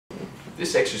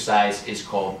This exercise is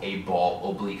called a ball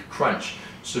oblique crunch.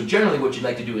 So generally what you'd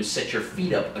like to do is set your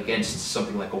feet up against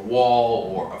something like a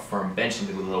wall or a firm bench,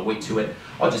 something with a little weight to it.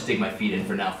 I'll just dig my feet in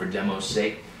for now for demo's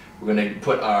sake. We're going to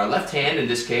put our left hand, in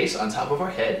this case, on top of our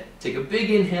head. Take a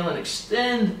big inhale and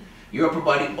extend your upper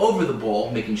body over the ball,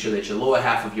 making sure that your lower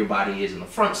half of your body is on the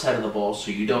front side of the ball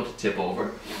so you don't tip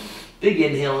over. Big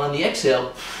inhale, and on the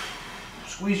exhale,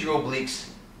 squeeze your obliques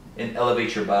and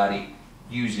elevate your body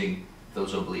using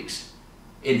those obliques.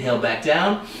 Inhale back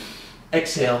down,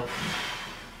 exhale,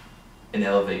 and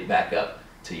elevate back up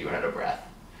till you run out of breath.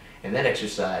 And that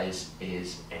exercise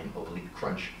is an oblique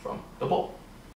crunch from the ball.